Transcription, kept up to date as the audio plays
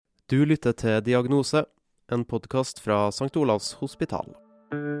Du lytter til Diagnose, en podcast fra St. Olavs hospital.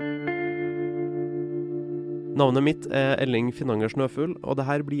 Navnet mitt er Elling Finanger Snøfugl, og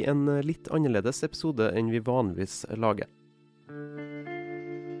dette blir en litt annerledes episode enn vi vanligvis lager.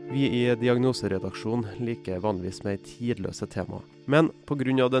 Vi i Diagnoseredaksjonen liker vanligvis mer tidløse tema, men på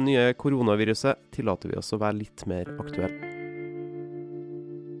grunn av det nye koronaviruset tillater vi oss å være litt mer aktuelle.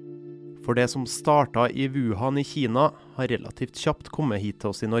 For det som startet i Wuhan i Kina har relativt kjapt kommet hit til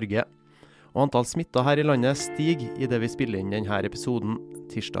oss i Norge, og antall smitta her i landet stiger i det vi spiller inn denne episoden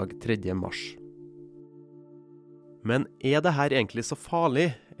tirsdag 3. mars. Men er det her egentlig så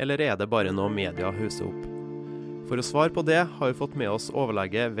farlig, eller er det bare noe media hauser opp? For å svare på det har vi fått med oss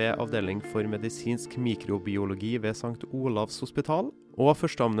overlege ved avdeling for medisinsk mikrobiologi ved St. Olavs hospital, og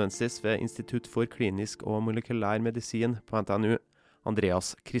førsteamanuensis ved Institutt for klinisk og molekylær medisin på NTNU,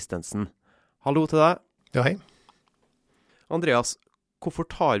 Andreas Christensen. Hallo til deg. Ja, hei. Andreas, hvorfor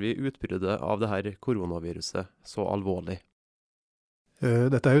tar vi utbruddet av det her koronaviruset så alvorlig?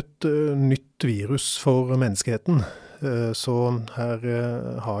 Dette er jo et nytt virus for menneskeheten, så her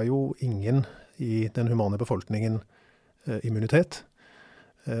har jo ingen i den humane befolkningen immunitet,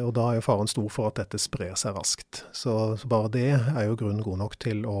 og da er jo faren stor for at dette sprer seg raskt. Så bare det er jo grunnen god nok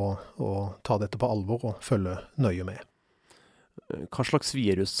til å ta dette på alvor og følge nøye med. Hva slags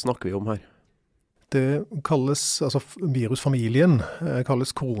virus snakker vi om her? Det kalles, altså virusfamilien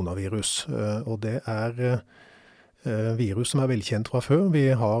kalles koronavirus, og det er virus som er velkjent fra før.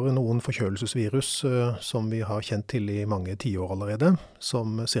 Vi har noen forkjølelsesvirus som vi har kjent til i mange tiår allerede,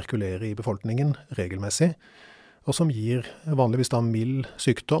 som sirkulerer i befolkningen regelmessig, og som gir vanligvis da mild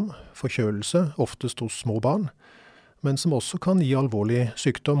sykdom, forkjølelse, oftest hos små barn, men som også kan gi alvorlig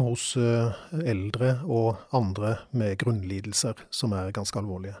sykdom hos eldre og andre med grunnlidelser som er ganske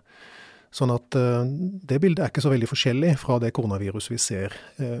alvorlige. Sånn at det bildet er ikke så veldig forskjellig fra det koronaviruset vi ser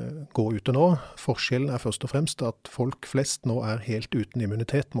gå ute nå. Forskjellen er først og fremst at folk flest nå er helt uten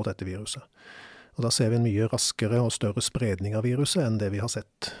immunitet mot dette viruset. Og da ser vi en mye raskere og større spredning av viruset enn det vi har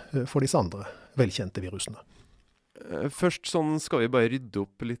sett for disse andre velkjente virusene. Først sånn skal vi bare rydde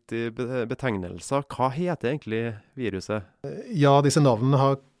opp litt i betegnelser. Hva heter egentlig viruset? Ja, disse navnene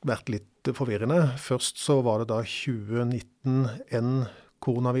har vært litt forvirrende. Først så var det da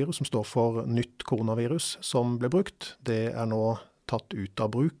 2019N-koronavirus, som står for nytt koronavirus, som ble brukt. Det er nå tatt ut av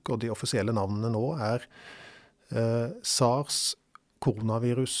bruk, og de offisielle navnene nå er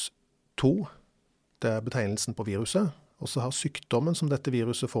SARS-koronavirus 2. Det er betegnelsen på viruset. Og så har sykdommen som dette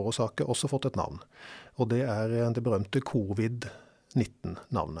viruset forårsaker også fått et navn. Og det er det berømte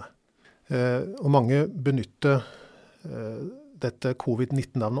covid-19-navnet. Og mange benytter dette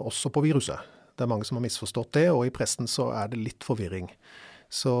covid-19-navnet også på viruset. Det er mange som har misforstått det, og i pressen så er det litt forvirring.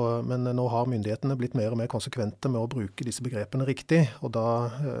 Men nå har myndighetene blitt mer og mer konsekvente med å bruke disse begrepene riktig, og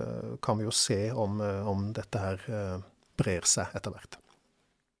da kan vi jo se om dette her brer seg etter hvert.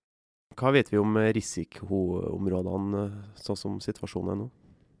 Hva vet vi om risikoområdene, sånn som situasjonen er nå?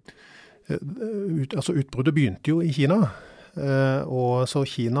 Utbruddet begynte jo i Kina, og så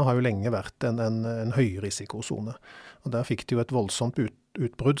Kina har jo lenge vært en høyrisikosone. Og der fikk de jo et voldsomt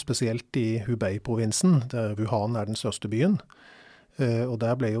utbrudd, spesielt i Hubei-provinsen, der Wuhan er den største byen. Og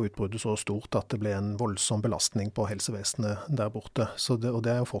der ble jo utbruddet så stort at det ble en voldsom belastning på helsevesenet der borte. Og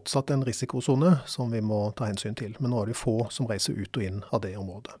det er jo fortsatt en risikosone som vi må ta hensyn til. Men nå er det få som reiser ut og inn av det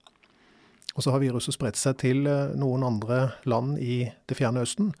området. Og så har viruset spredt seg til noen andre land i det fjerne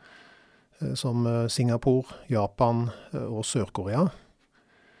Østen, som Singapore, Japan og Sør-Korea.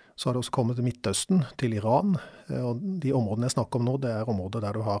 Så har det også kommet til Midtøsten, til Iran. Og de områdene jeg snakker om nå, det er områder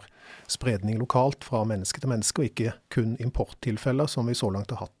der du har spredning lokalt fra menneske til menneske, og ikke kun importtilfeller som vi så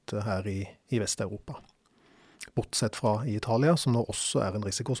langt har hatt her i Vest-Europa. Bortsett fra i Italia, som nå også er en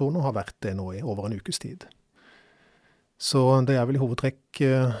risikosone, og har vært det nå i over en ukes tid. Så det er vel i hovedtrekk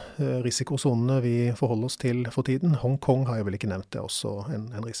risikosonene vi forholder oss til for tiden. Hongkong har jeg vel ikke nevnt, det er også en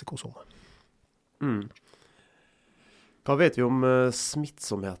risikosone. Hva vet vi om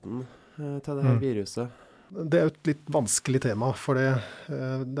smittsomheten til dette viruset? Det er jo et litt vanskelig tema, for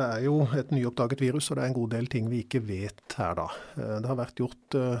det er jo et nyoppdaget virus, og det er en god del ting vi ikke vet her da. Det har vært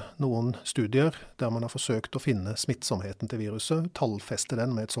gjort noen studier der man har forsøkt å finne smittsomheten til viruset, tallfeste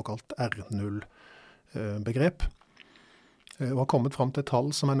den med et såkalt R0-begrep. Og har kommet frem til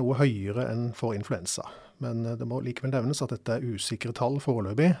tall som er noe høyere enn for influensa. Men det må likevel nevnes at dette er usikre tall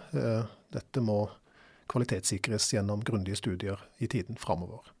foreløpig. Dette må kvalitetssikres gjennom grundige studier i tiden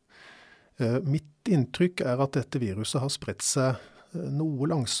fremover. Mitt inntrykk er at dette viruset har spredt seg noe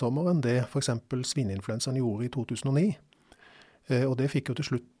langsommere enn det for eksempel svineinfluensaen gjorde i 2009. Og det fikk jo til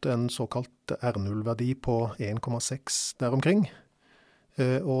slutt en såkalt R0-verdi på 1,6 der omkring.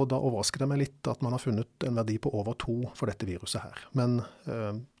 Og da overrasker det meg litt at man har funnet en verdi på over 2 for dette viruset her. Men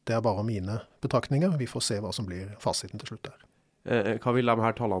det er bare mine betraktninger. Vi får se hva som blir fasiten til slutt der. Hva vil de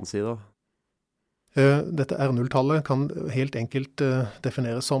her tallene si da? Dette R0-tallet kan helt enkelt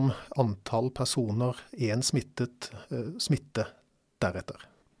defineres som antall personer en smittet smitte deretter.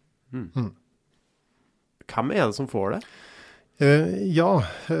 Hvem er det som får det?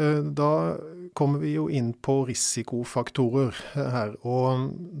 Da kommer vi jo inn på risikofaktorer her,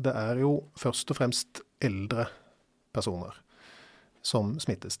 og det er jo først og fremst eldre personer som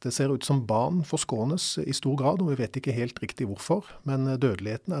smittes. Det ser ut som barn forskånes i stor grad, og vi vet ikke helt riktig hvorfor, men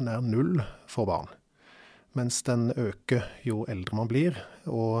dødeligheten er nær 0 for barn. Mens den øker jo eldre man blir,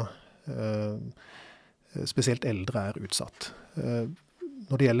 og spesielt eldre er utsatt.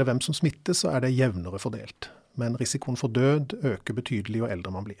 Når det gjelder hvem som smittes, så er det jevnere fordelt. Men risikoen for død øker betydelig jo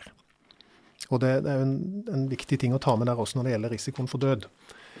eldre man blir. Og det er en viktig ting å ta med der også når det gjelder risikoen for død.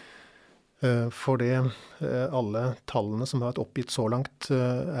 For alle tallene som har vært oppgitt så langt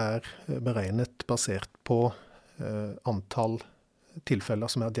er beregnet basert på antall tilfeller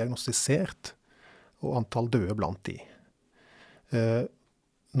som er diagnostisert, og antall døde blant de.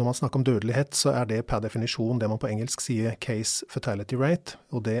 Når man snakker om dødelighet, så er det per definisjon det man på engelsk sier case fatality rate,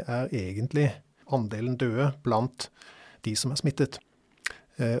 og det er egentlig andelen døde blant de som er smittet.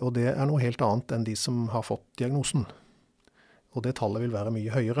 Og det er noe helt annet enn de som har fått diagnosen. Og det tallet vil være mye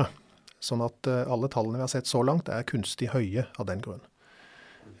høyere. Sånn at alle tallene vi har sett så langt er kunstig høye av den grunn.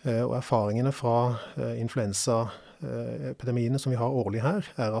 Og erfaringene fra influensaepidemiene som vi har årlig her,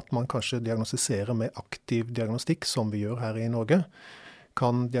 er at man kanskje diagnostiserer med aktiv diagnostikk, som vi gjør her i Norge,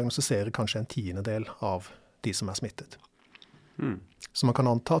 kan diagnostisere kanskje en 10% av de som er smittet. Så man kan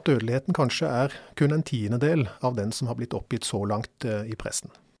anta at dødeligheten kanskje er kun en 10% av den som har blitt oppgitt så langt i pressen.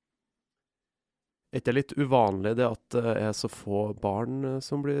 Er det litt uvanlig det at det er så få barn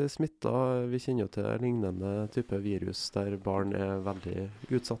som blir smittet? Vi kjenner jo til lignende type virus der barn er veldig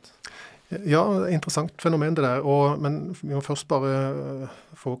utsatt. Ja, interessant fenomen det der. Men vi må først bare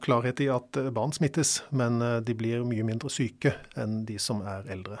få klarhet i at barn smittes, men de blir mye mindre syke enn de som er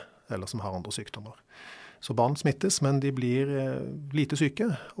eldre, eller som har andre sykdommer. Så barn smittes, men de blir lite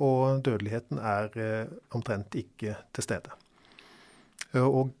syke, og dødeligheten er omtrent ikke til stede.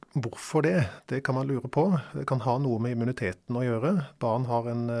 Og hvorfor det? Det kan man lure på. Det kan ha noe med immuniteten å gjøre. Barn har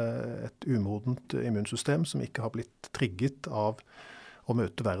et umodent immunsystem som ikke har blitt trigget av å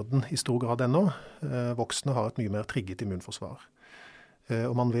møte verden i stor grad ennå. Voksne har et mye mer trigget immunforsvar.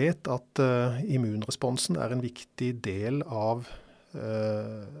 Og man vet at immunresponsen er en viktig del av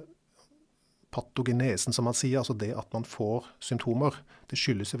patogenesen, som man sier, altså det at man får symptomer. Det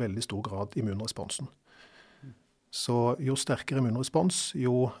skyldes i veldig stor grad immunresponsen. Så jo sterkere immunrespons,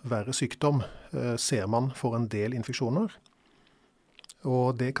 jo verre sykdom ser man for en del infeksjoner.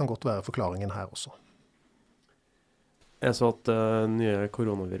 Og det kan godt være forklaringen her også. Er det så at nye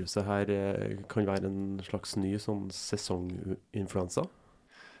koronaviruset her kan være en slags ny sånn sesonginfluensa?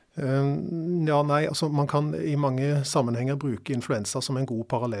 Altså man kan i mange sammenhenger bruke influensa som en god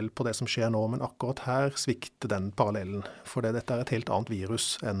parallell på det som skjer nå, men akkurat her svikter den parallellen, for dette er et helt annet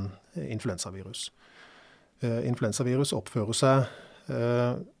virus enn influensavirus. Influensavirus oppfører seg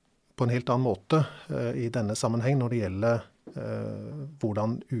på en helt annen måte i denne sammenheng når det gjelder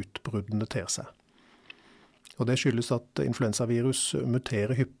hvordan utbruddene ter seg. Og det skyldes at influensavirus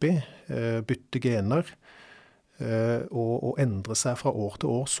muterer hyppig, bytter gener og endrer seg fra år til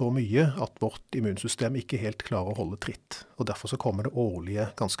år så mye at vårt immunsystem ikke helt klarer å holde tritt. Og derfor så kommer det årlige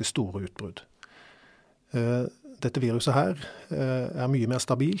ganske store utbrudd. Dette viruset her er mye mer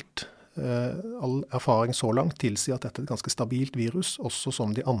stabilt. All erfaring så langt tilsier at dette er et ganske stabilt virus, også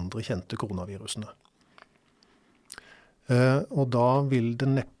som de andre kjente koronavirusene. Og da vil det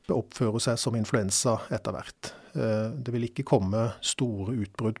neppe oppføre seg som influensa etter hvert. Det vil ikke komme store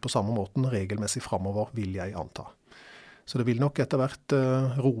utbrudd på samme måten regelmessig fremover, vil jeg anta. Så det vil nok etter hvert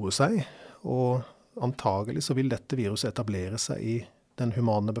roe seg, og antagelig så vil dette viruset etablere seg i den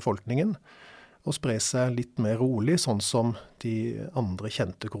humane befolkningen, og spre seg litt mer rolig, sånn som de andre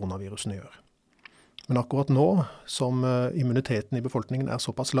kjente koronavirusene gjør. Men akkurat nå, som immuniteten i befolkningen er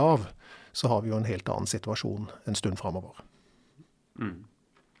såpass lav, så har vi jo en helt annen situasjon en stund fremover.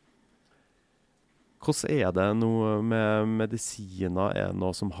 Hvordan er det noe med medisiner? Er det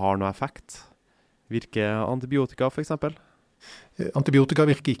noe som har noe effekt? Virker antibiotika for eksempel? Antibiotika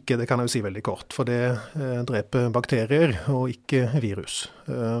virker ikke, det kan jeg jo si veldig kort, for det dreper bakterier og ikke virus.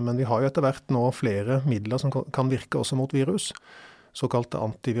 Men vi har jo etter hvert nå flere midler som kan virke også mot virus, såkalte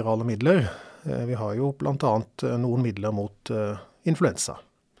antivirale midler. Vi har jo blant annet noen midler mot influensa.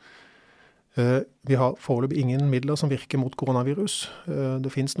 Vi har foreløpig ingen midler som virker mot koronavirus.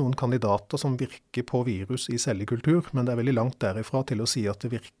 Det finnes noen kandidater som virker på virus i cellekultur, men det er veldig langt derifra til å si at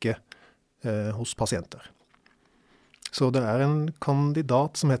det virker hos pasienter. Så det er en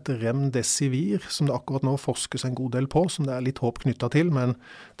kandidat som heter Remdesivir, som det akkurat nå forskes en god del på, som det er litt håp knyttet til, men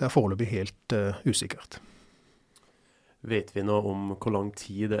det er foreløpig helt usikkert. Vet vi noe om hvor lang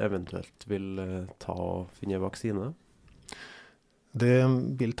tid det eventuelt vil ta å finne vaksine? Det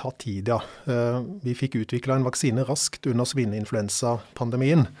vil ta tid, ja. Vi fikk utviklet en vaksine raskt under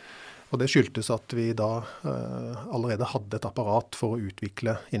svineinfluensa-pandemien, og det skyldtes at vi da allerede hadde et apparat for å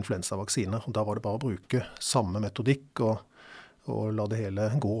utvikle influensavaksiner. Og da var det bare å bruke samme metodikk og la det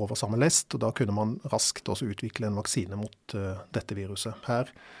hele gå over samme lest, og da kunne man raskt også utvikle en vaksine mot dette viruset. Her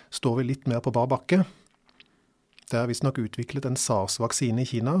står vi litt mer på bar bakke. Det er visst nok utviklet en SARS-vaksine i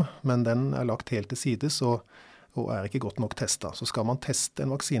Kina, men den er lagt helt til sides og er ikke godt nok testet. Så skal man teste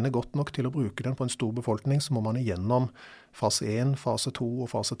en vaksine godt nok til å bruke den på en stor befolkning, så må man igjennom fase 1, fase 2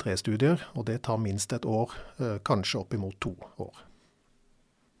 og fase 3-studier, og det tar minst et år, kanskje opp imot 2 år.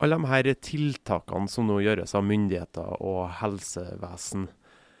 Alle de her tiltakene som nå gjøres av myndigheter og helsevesen,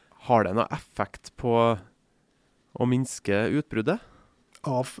 har det noe effekt på å minske utbruddet?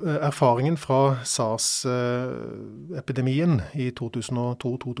 Av erfaringen fra SARS-epidemien i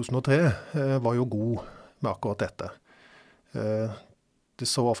 2002-2003 var jo god med akkurat dette. Det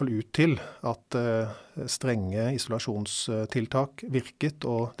så i hvert fall ut til at strenge isolasjonstiltak virket,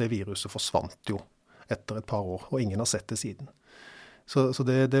 og det viruset forsvant jo etter et par år, og ingen har sett det siden. Så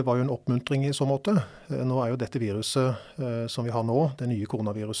det var jo en oppmuntring i så måte. Nå er jo dette viruset som vi har nå, det nye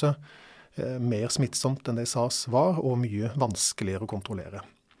koronaviruset, mer smittsomt enn det SARS var, og mye vanskeligere å kontrollere.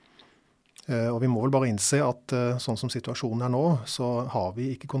 Og vi må vel bare innse at sånn som situasjonen er nå, så har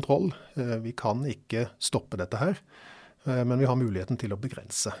vi ikke kontroll. Vi kan ikke stoppe dette her, men vi har muligheten til å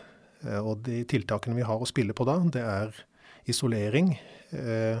begrense. Og de tiltakene vi har å spille på da, det er isolering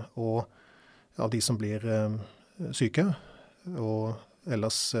og av de som blir syke, og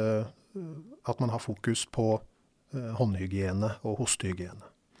ellers at man har fokus på håndhygiene og hostehygiene.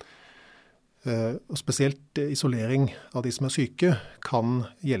 Og spesielt isolering av de som er syke kan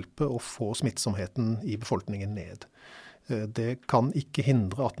hjelpe å få smittsomheten i befolkningen ned. Det kan ikke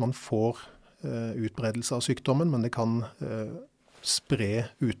hindre at man får utbredelse av sykdommen, men det kan spre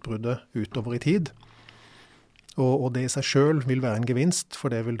utbruddet utover i tid. Og det i seg selv vil være en gevinst,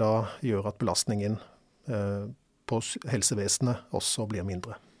 for det vil da gjøre at belastningen på helsevesenet også blir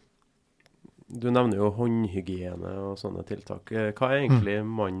mindre. Du nevner jo håndhygiene og sånne tiltak. Hva er egentlig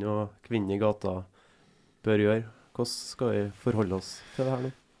mann og kvinne i gata bør gjøre? Hvordan skal vi forholde oss til det her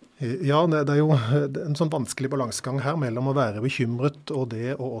nå? Ja, det er jo en sånn vanskelig balansegang her mellom å være bekymret og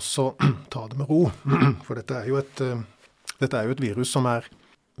det å også ta det med ro. For dette er jo et virus som er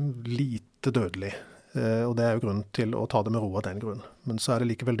lite dødelig, og det er jo grunn til å ta det med ro av den grunn. Men så er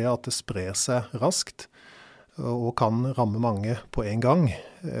det likevel det at det sprer seg raskt, og kan ramme mange på en gang,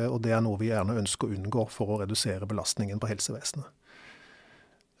 og det er noe vi gjerne ønsker å unngå for å redusere belastningen på helsevesenet.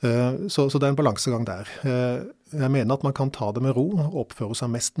 Så det er en balansegang der. Jeg mener at man kan ta det med ro og oppføre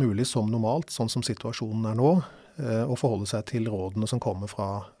seg mest mulig som normalt, sånn som situasjonen er nå, og forholde seg til rådene som kommer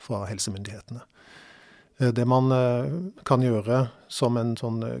fra helsemyndighetene. Det man kan gjøre som en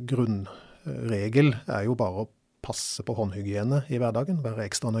sånn grunnregel er jo bare å passe på håndhygiene i hverdagen, være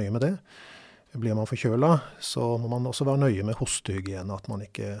ekstra nøye med det. Blir man forkjøla, så må man også være nøye med hostehygiene, at man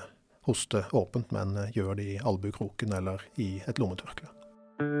ikke hoster åpent, men gjør det i albuekroken eller i et lommetørkle.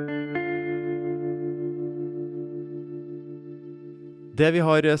 Det vi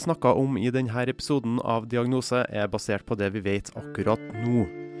har snakket om i denne episoden av Diagnose er basert på det vi vet akkurat nå.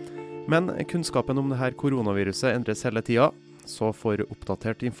 Men kunnskapen om dette koronaviruset endres hele tiden, så for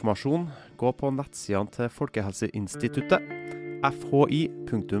oppdatert informasjon, gå på nettsidene til Folkehelseinstituttet,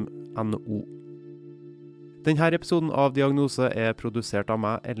 fhi.no. Denne episoden av Diagnose er produsert av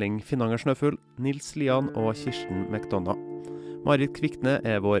meg, Elling Finnanger Snøfugl, Nils Lian og Kirsten McDonough. Marit Kvikne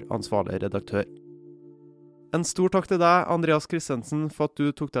er vår ansvarlige redaktør. En stor takk til deg, Andreas Christensen, for at du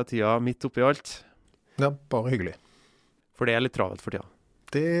tok deg tida midt oppi alt. Ja, bare hyggelig. For det er litt travelt for tida.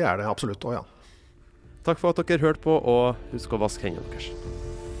 Det er det absolutt, og ja. Takk for at dere hørte på, og husk å vaske hendene deres.